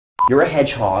You're a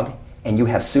hedgehog, and you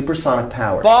have supersonic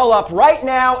powers. Ball up right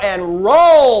now and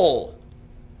roll!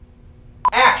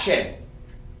 Action!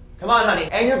 Come on, honey.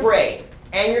 And you're brave.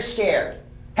 And you're scared.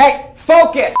 Hey,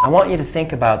 focus! I want you to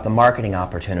think about the marketing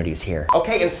opportunities here.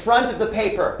 Okay, in front of the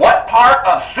paper. What part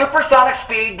of supersonic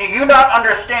speed do you not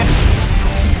understand?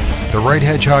 The right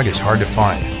hedgehog is hard to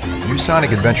find. New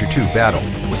Sonic Adventure 2 Battle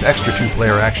with extra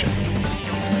 2-player action.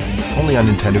 Only on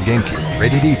Nintendo GameCube.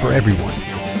 Rated E for everyone.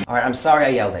 Alright, I'm sorry I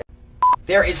yelled it.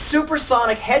 There is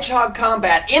supersonic hedgehog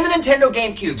combat in the Nintendo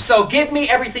GameCube, so give me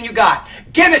everything you got.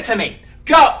 Give it to me!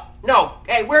 Go! No,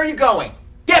 hey, where are you going?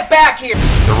 Get back here!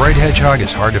 The right hedgehog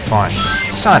is hard to find.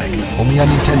 Sonic, only on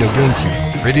Nintendo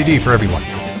GameCube. Rated E for everyone.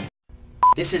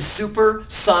 This is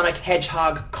supersonic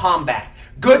hedgehog combat.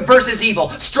 Good versus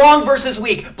evil, strong versus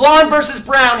weak, blonde versus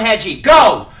brown hedgie.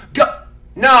 Go! Go!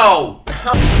 No!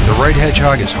 The right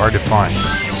hedgehog is hard to find.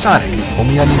 Sonic,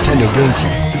 only on Nintendo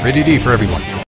GameCube. Rated E for everyone.